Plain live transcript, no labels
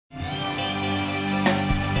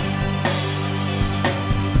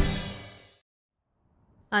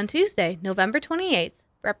On Tuesday, November 28th,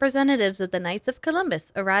 representatives of the Knights of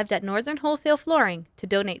Columbus arrived at Northern Wholesale Flooring to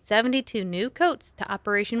donate 72 new coats to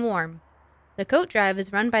Operation Warm. The coat drive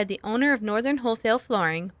is run by the owner of Northern Wholesale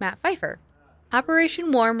Flooring, Matt Pfeiffer.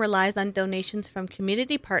 Operation Warm relies on donations from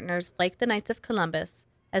community partners like the Knights of Columbus,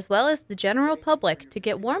 as well as the general public to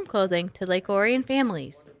get warm clothing to Lake Orion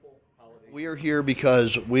families. We are here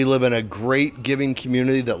because we live in a great giving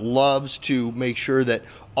community that loves to make sure that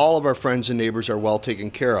all of our friends and neighbors are well taken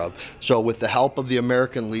care of. So with the help of the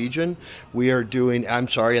American Legion, we are doing, and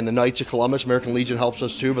the Knights of Columbus, American Legion helps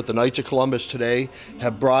us too, but the Knights of Columbus today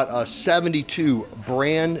have brought us 72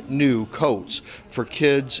 brand new coats for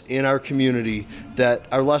kids in our community that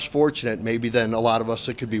are less fortunate maybe than a lot of us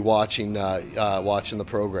that could be watching the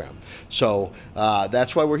program. So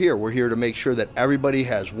that's why we're here. We're here to make sure that everybody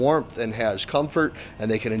has warmth and has comfort and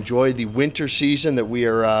they can enjoy the winter season that we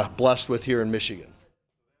are blessed with here in Michigan.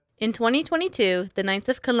 In 2022, the Knights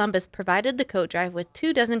of Columbus provided the coat drive with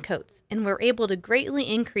 24 coats and were able to greatly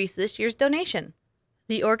increase this year's donation.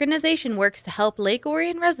 The organization works to help Lake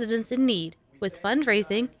Orion residents in need with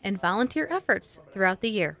fundraising and volunteer efforts throughout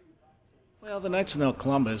the year. Well, the Knights of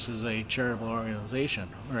Columbus is a charitable organization.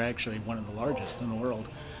 We're actually one of the largest in the world.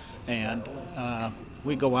 And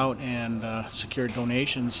we go out and secure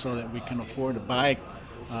donations so that we can afford to buy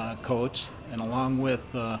coats, and along with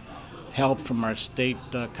help from our state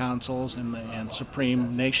councils and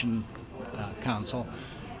Supreme Nation Council,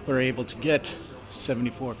 we're able to get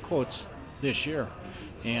 74 coats this year.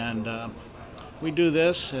 And we do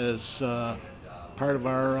this as part of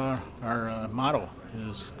our motto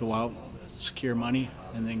is go out, secure money,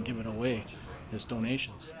 and then give it away as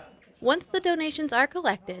donations. Once the donations are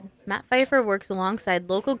collected, Matt Pfeiffer works alongside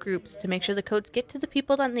local groups to make sure the coats get to the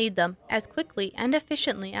people that need them as quickly and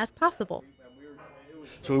efficiently as possible.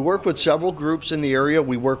 So we work with several groups in the area.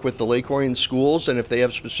 We work with the Lake Orion schools, and if they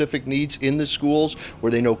have specific needs in the schools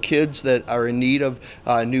where they know kids that are in need of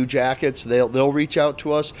new jackets, they'll reach out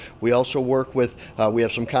to us. We also work with, we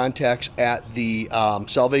have some contacts at the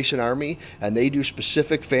Salvation Army, and they do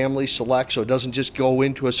specific family select, so it doesn't just go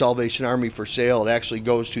into a Salvation Army for sale. It actually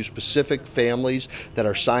goes to specific families that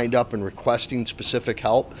are signed up and requesting specific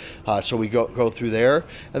help. So we go through there.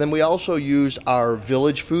 And then we also use our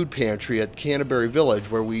village food pantry at Canterbury Village,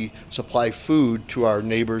 where we supply food to our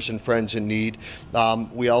neighbors and friends in need.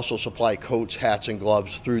 We also supply coats, hats, and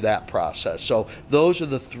gloves through that process. So those are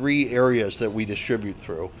the three areas that we distribute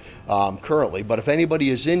through currently. But if anybody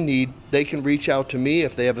is in need, they can reach out to me.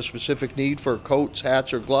 If they have a specific need for coats,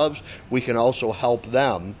 hats, or gloves, we can also help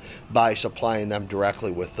them by supplying them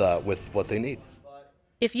directly with what they need.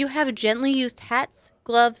 If you have gently used hats,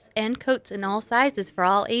 gloves, and coats in all sizes for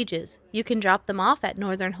all ages, you can drop them off at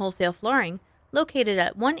Northern Wholesale Flooring, located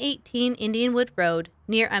at 118 Indianwood Road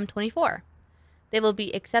near M24. They will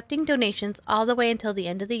be accepting donations all the way until the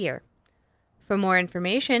end of the year. For more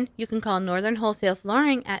information, you can call Northern Wholesale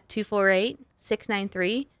Flooring at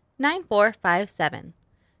 248-693-9457.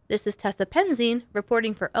 This is Tessa Penzien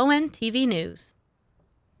reporting for ONTV News.